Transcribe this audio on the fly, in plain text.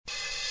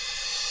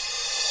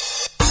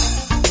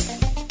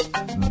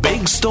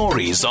big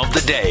stories of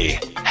the day.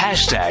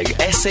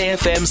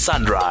 #SAFM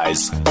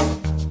Sunrise.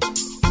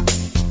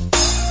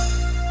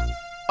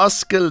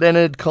 Oscar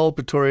Leonard Cole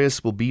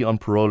Pistorius will be on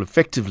parole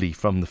effectively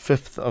from the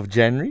 5th of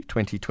January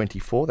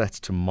 2024. That's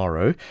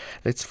tomorrow.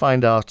 Let's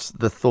find out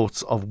the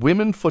thoughts of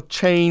Women for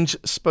Change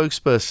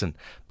spokesperson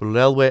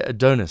Bulelwa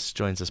Adonis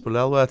joins us.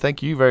 Bulelwa,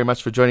 thank you very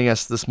much for joining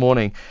us this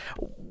morning.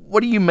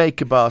 What do you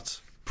make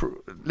about,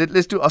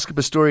 let's do Oscar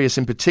Pistorius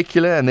in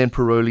particular and then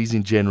parolees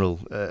in general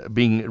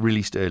being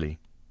released early?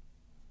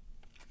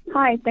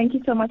 Hi, thank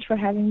you so much for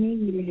having me.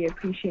 We really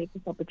appreciate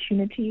this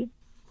opportunity.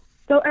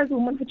 So as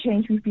Women for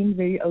Change, we've been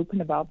very open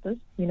about this.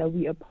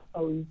 We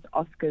oppose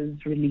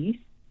Oscar's release.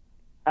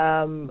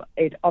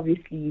 It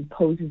obviously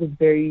poses a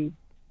very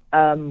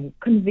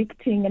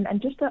convicting and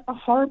just a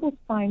horrible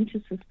sign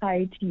to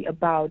society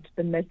about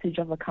the message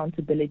of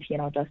accountability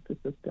in our justice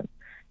system.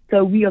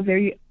 So we are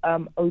very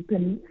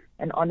open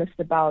and honest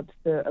about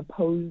the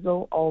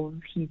opposal of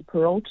his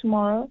parole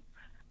tomorrow.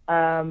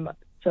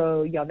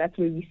 So that's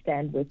where we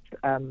stand with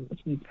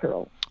his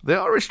parole. There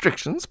are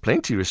restrictions,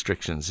 plenty of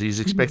restrictions. He's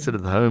expected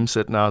at the home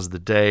certain hours of the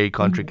day,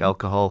 can't drink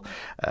alcohol,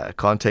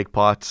 can't take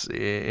part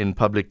in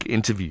public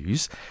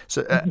interviews.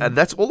 So and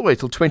that's all the way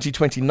till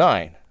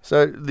 2029.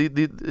 So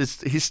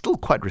he's still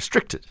quite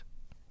restricted.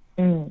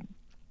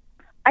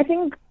 I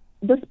think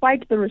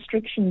despite the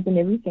restrictions and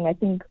everything, I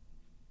think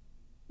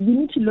we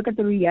need to look at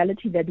the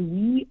reality that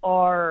we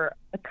are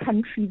a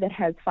country that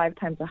has 5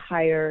 times a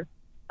higher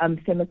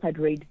femicide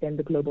rate than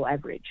the global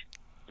average.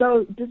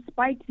 So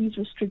despite these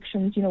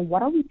restrictions,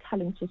 what are we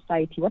telling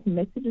society? What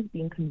message is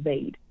being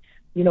conveyed?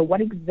 What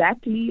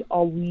exactly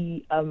are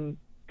we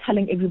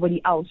telling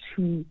everybody else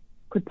who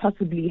could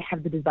possibly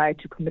have the desire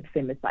to commit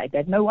femicide?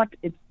 That, know what,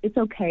 it's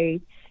okay.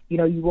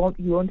 You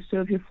won't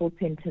serve your full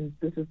sentence.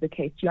 This is the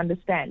case. You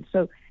understand?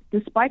 So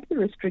despite the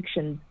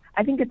restrictions,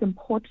 I think it's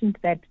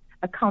important that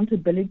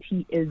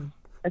accountability is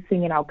a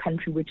thing in our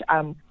country, which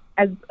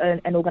as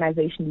an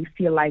organization, we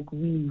feel like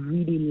we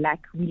really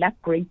lack. We lack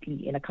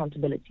greatly in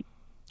accountability.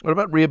 What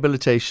about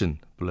rehabilitation,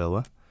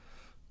 Bulelwa?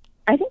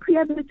 I think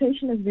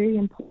rehabilitation is very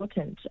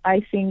important.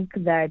 I think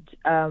that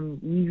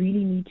we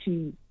really need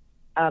to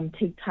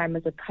take time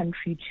as a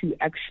country to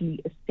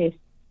actually assess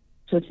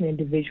certain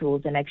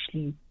individuals and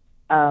actually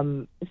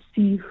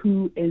see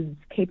who is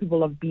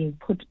capable of being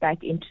put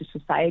back into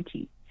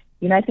society.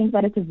 I think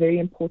that it's a very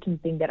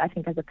important thing that I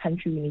think as a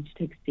country we need to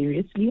take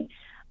seriously.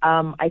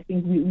 I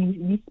think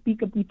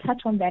we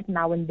touch on that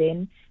now and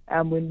then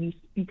when we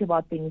speak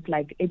about things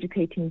like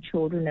educating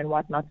children and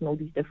whatnot and all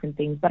these different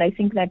things. But I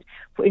think that,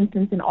 for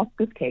instance, in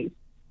Oscar's case,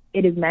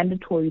 it is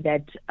mandatory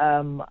that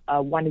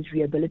one is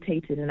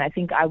rehabilitated. And I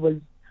think I was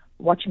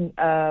watching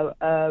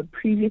a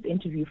previous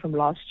interview from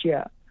last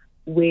year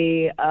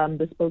where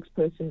the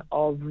spokesperson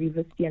of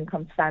River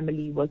Steenkamp's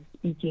family was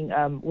speaking,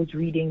 was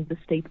reading the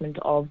statement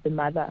of the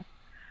mother.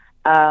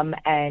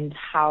 And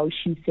how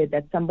she said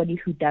that somebody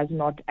who does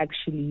not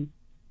actually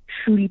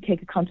truly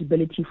take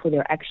accountability for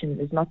their actions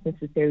is not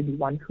necessarily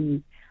one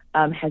who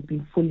has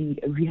been fully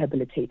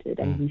rehabilitated,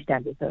 and we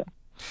stand with her.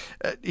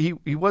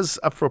 He was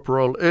up for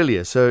parole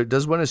earlier, so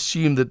does one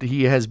assume that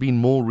he has been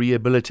more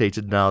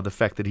rehabilitated now, the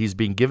fact that he's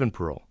been given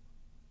parole?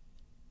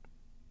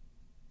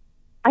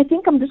 I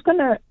think I'm just going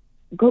to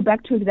go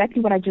back to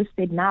exactly what I just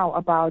said now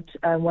about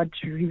what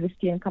River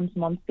Steenkamp's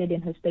mom said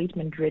in her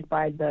statement read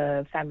by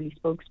the family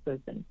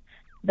spokesperson.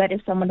 That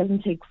if someone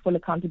doesn't take full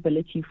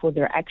accountability for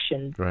their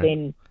actions,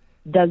 then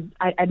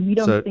we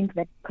don't think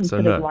that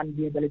considered one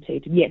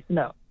rehabilitated. Yes,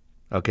 no.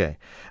 Okay.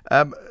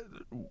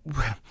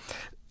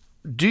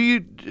 Do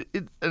you,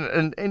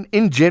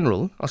 in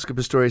general, Oscar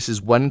Pistorius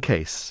is one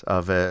case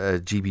of a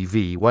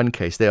GBV, one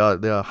case. There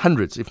are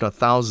hundreds, if not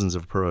thousands,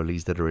 of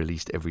parolees that are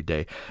released every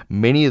day.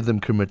 Many of them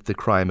commit the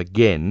crime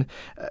again.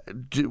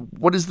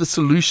 What is the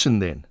solution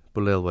then,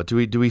 Bulelwa?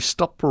 Do we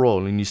stop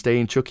parole and you stay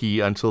in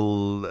Chuki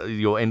until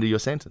your end of your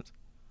sentence?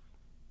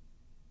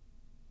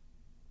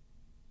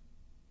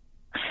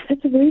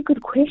 That's a very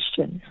good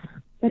question.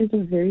 That is a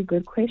very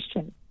good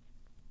question.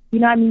 We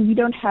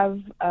don't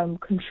have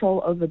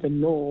control over the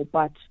law,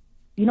 but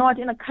you know what,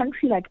 in a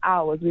country like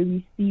ours where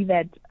we see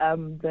that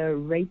the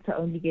rates are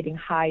only getting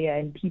higher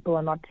and people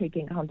are not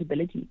taking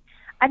accountability,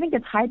 I think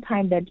it's high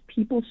time that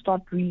people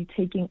start really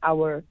taking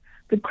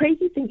the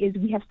crazy thing is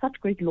we have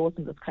such great laws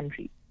in this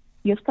country.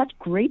 We have such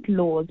great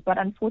laws, but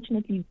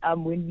unfortunately,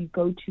 when we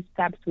go to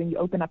SAPS, when you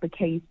open up a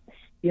case,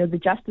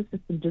 the justice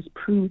system just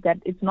proves that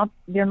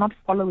they're not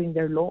following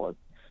their laws.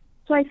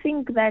 So I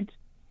think that,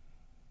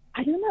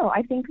 I don't know,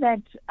 I think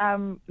that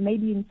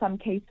maybe in some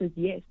cases,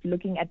 yes,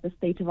 looking at the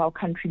state of our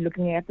country,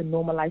 looking at the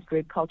normalized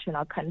rape culture in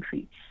our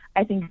country,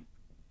 I think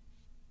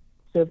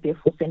serve their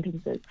full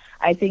sentences.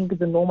 I think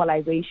the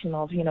normalization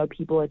of,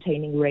 people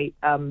attaining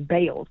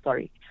bail,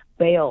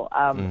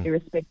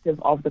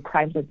 irrespective of the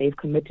crimes that they've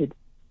committed,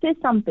 says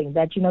something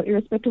that,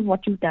 irrespective of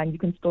what you've done, you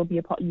can still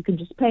you can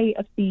just pay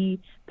a fee,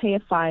 pay a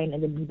fine,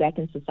 and then be back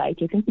in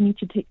society. I think we need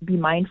to be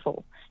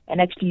mindful and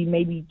actually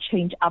maybe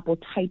change up or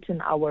tighten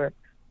our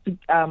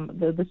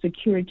the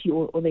security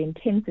or the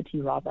intensity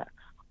rather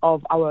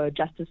of our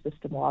justice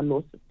system or our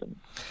law system.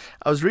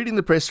 I was reading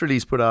the press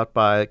release put out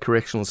by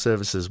Correctional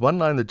Services. One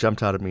line that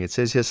jumped out at me, it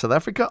says here, South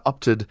Africa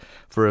opted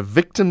for a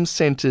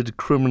victim-centered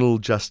criminal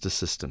justice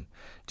system.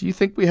 Do you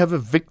think we have a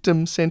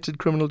victim-centered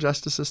criminal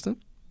justice system?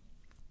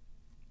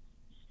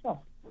 So,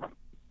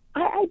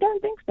 I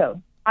don't think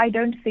so. I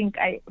don't think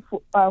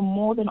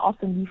more than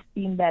often we've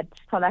seen that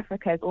South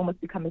Africa has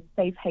almost become a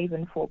safe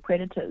haven for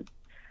predators.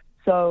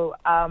 So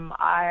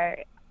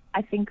I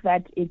think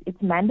that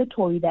it's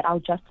mandatory that our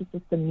justice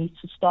system needs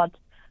to start,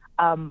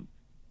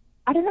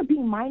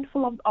 being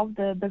mindful of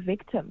the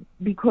victim,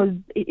 because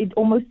it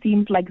almost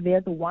seems like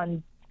they're the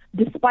ones,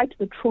 despite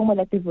the trauma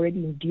that they've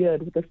already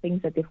endured with the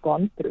things that they've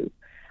gone through.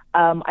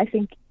 I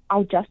think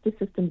our justice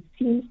system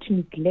seems to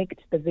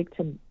neglect the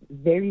victim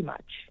very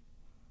much.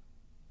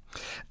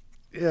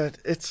 Yeah,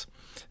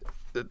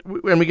 and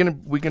we're going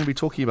to be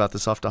talking about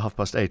this after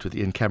 8:30 with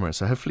Ian Cameron.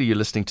 So hopefully you're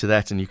listening to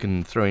that and you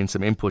can throw in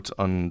some input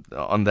on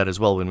that as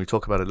well when we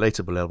talk about it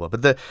later, Bulelwa.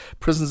 But the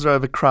prisons are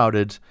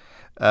overcrowded.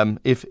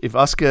 If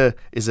Oscar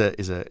is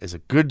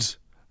a good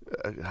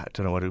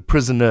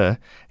prisoner,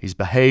 he's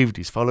behaved,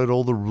 he's followed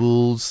all the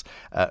rules.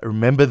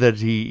 Remember that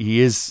he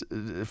is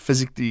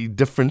physically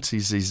different.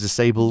 He's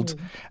disabled,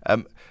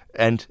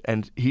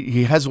 and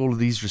he has all of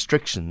these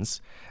restrictions.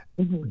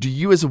 Mm-hmm. Do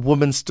you as a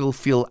woman still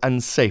feel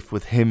unsafe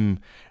with him,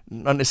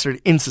 not necessarily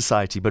in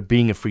society, but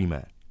being a free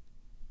man?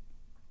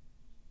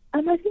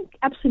 I think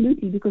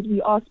absolutely, because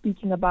we are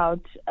speaking about,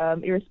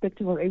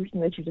 irrespective of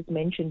everything that you just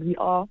mentioned, we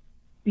are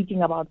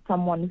speaking about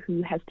someone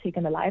who has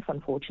taken a life,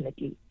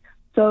 unfortunately.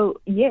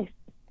 So, yes,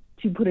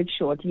 to put it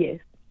short, yes.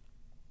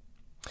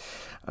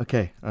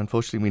 Okay,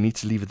 unfortunately, we need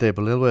to leave it there.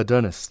 Bulelwa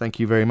Adonis, thank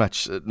you very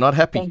much. Not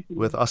happy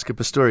with Oscar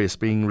Pistorius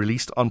being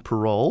released on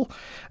parole.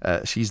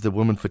 She's the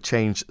Women for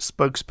Change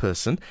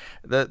spokesperson.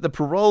 The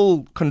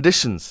parole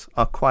conditions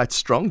are quite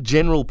strong,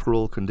 general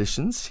parole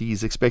conditions.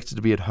 He's expected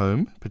to be at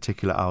home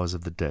particular hours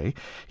of the day.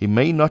 He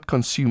may not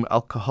consume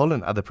alcohol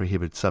and other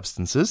prohibited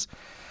substances.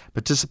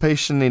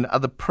 Participation in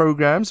other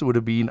programs would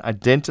have been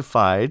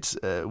identified,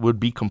 would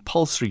be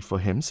compulsory for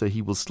him, so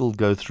he will still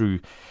go through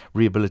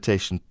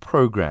rehabilitation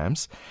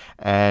programs,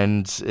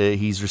 and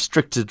he's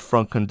restricted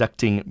from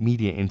conducting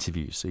media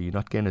interviews. So you're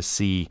not going to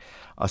see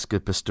Oscar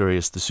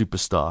Pistorius, the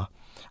superstar,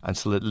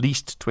 until at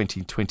least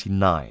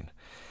 2029.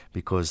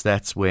 Because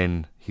that's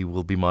when he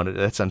will be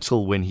monitored. That's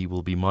until when he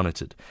will be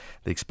monitored.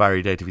 The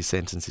expiry date of his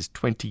sentence is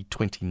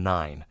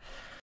 2029.